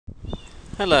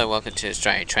Hello, welcome to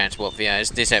Australian Transport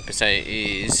Videos. This episode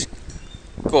is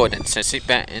Gordon, so sit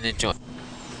back and enjoy.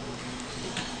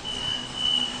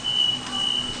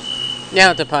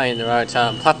 Now departing the road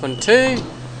on platform 2 to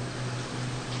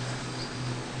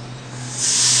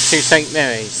St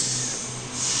Mary's.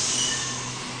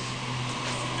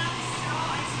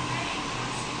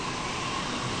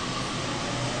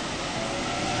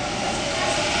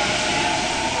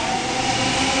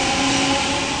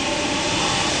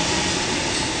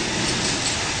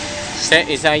 Set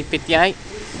is 8:58.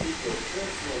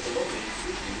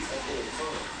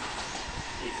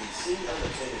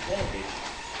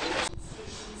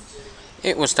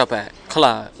 It will stop at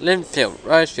Clark, Linfield,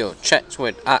 Rosefield,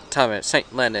 Chatswood, Arcturra,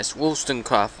 St Leonard's,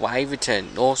 Wollstonecraft,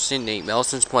 Waverton, North Sydney,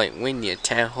 Melsons Point, Wynyard,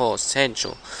 Town Hall,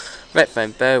 Central,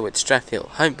 Redfern, Burwood,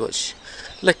 Strathfield, Homebush,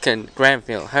 Lincoln,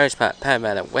 Granville, Harris Park,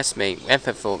 Parramatta, Westmead,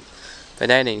 Rutherford,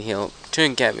 Vanadium Hill,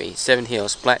 Toongabbie, Seven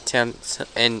Hills, Blacktown,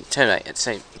 and terminate at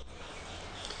St.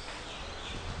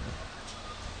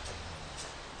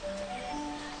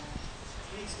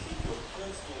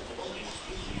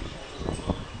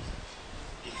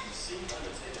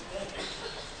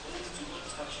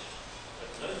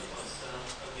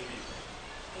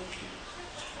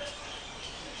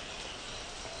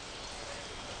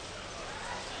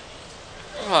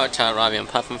 Right, arriving on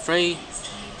platform 3.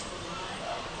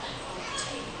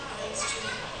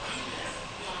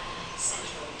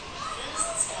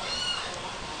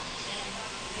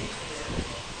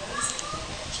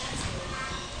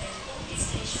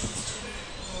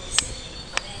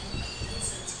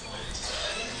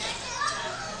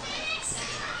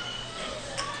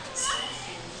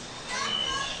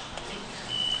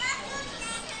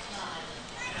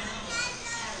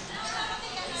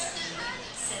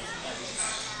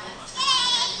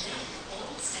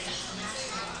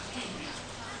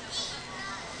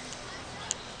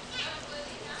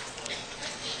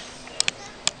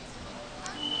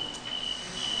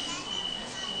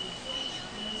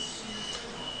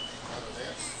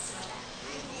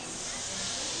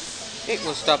 It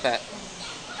will stop at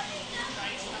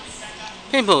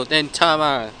Pimple, then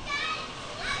Turramurrra,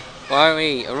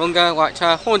 Warri, Arunga,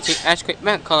 Waitara, Hornsey, Ashcreek,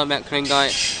 Mount Collin, Mount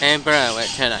Coringai, and Barrow at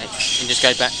turn 8, and just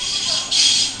go back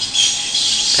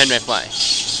Penrith Way.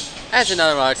 As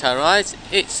another road arrives,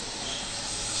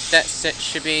 that set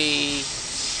should be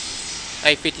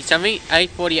 8:50 something,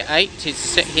 8:48 is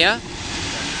set here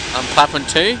on platform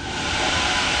 2.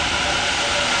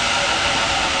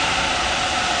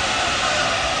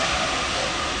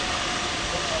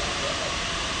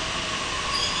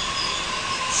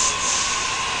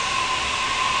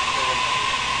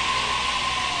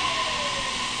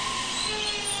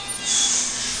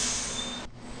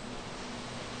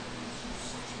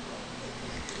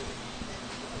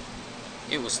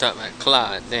 It will start at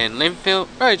Clark, then Linfield,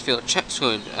 Rosefield,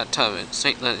 Chatswood, Arcturra,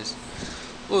 St Leonard's,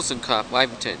 Wollstonecraft,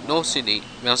 Waverton, North Sydney,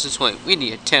 Melsons Point,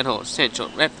 Wynyard, Town Hall, Central,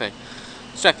 Redfern,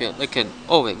 Strathfield, Lincoln,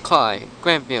 Alwyn, Clyde,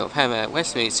 Granville, Parramatta,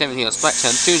 Westmead, Seven Hills,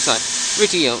 Blacktown, Toonside,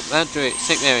 Ridley Hill, Mount Druitt,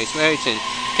 St Mary's, Wellington,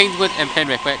 Kingswood and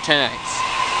Penrith were at turn 8.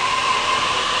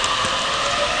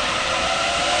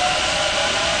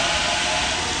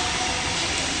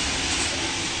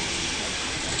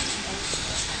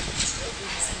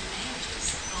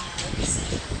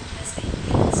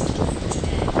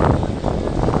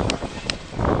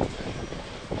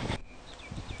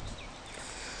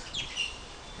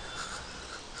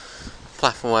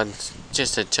 Platform 1's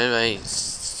just a two-way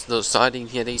little siding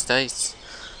here these days.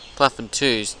 Platform 2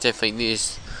 is definitely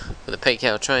used for the peak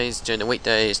hour trains during the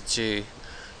weekdays to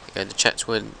go to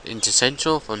Chatswood into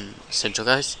Central from Central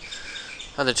Coast.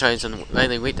 Other trains on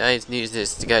mainly weekdays use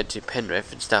this to go to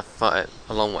Penrith and stuff a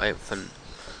long way from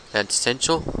down to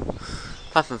Central.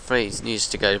 Platform 3 is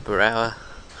used to go to Barrow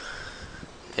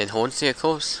and Hornsey, of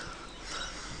course.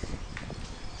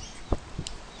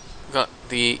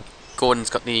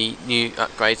 Gordon's got the new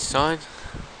upgrade sign.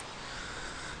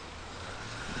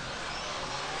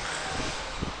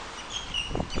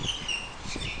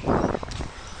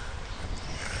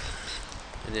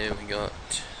 And then we got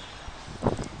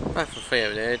platform 3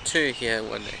 over there, 2 here,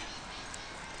 1 there.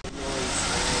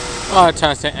 Oh, it's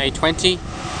at 8:20.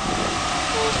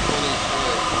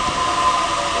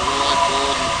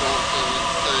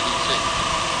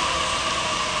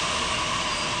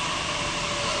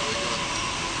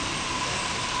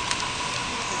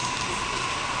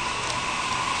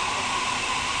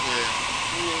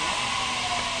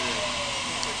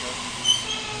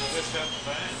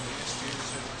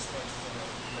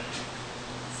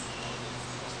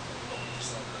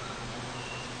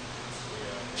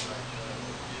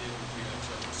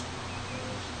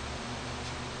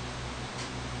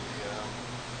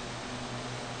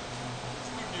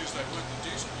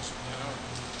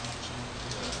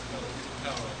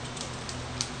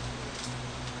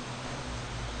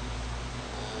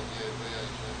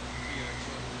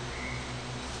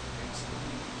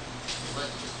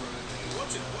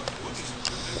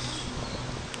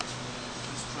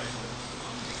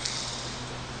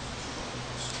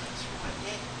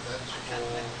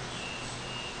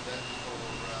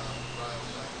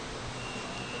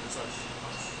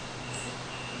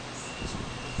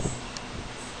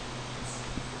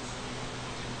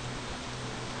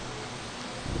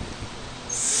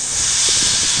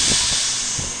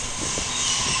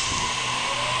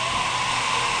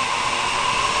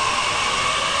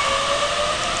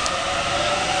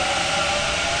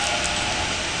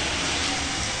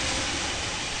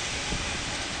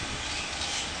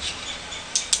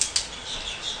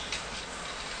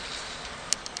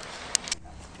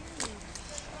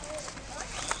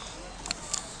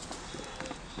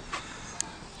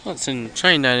 Got some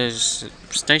train notice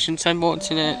station signboards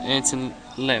in it and some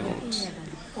levels.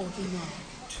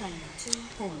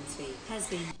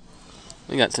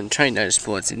 We got some train notice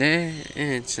boards in there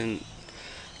and some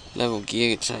level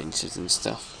gear changes and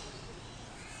stuff.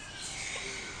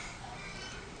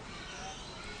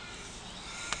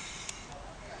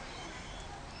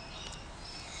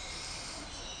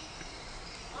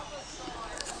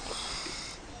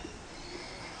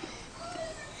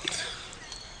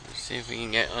 See if we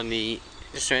can get on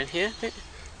this round here.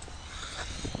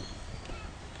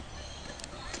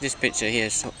 This picture here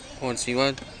is Hornsey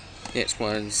one. Next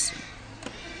one's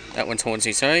that one's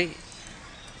Hornsey, sorry.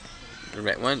 The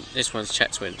red one. This one's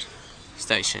Chatswood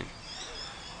Station.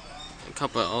 A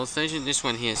couple of old stations. This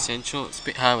one here is Central. It's a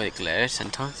bit hard with the glare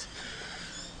sometimes.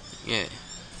 Yeah.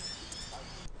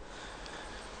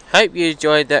 Hope you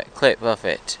enjoyed that clip of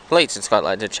it. Please subscribe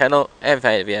to the channel and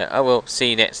favorite video. I will see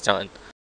you next time.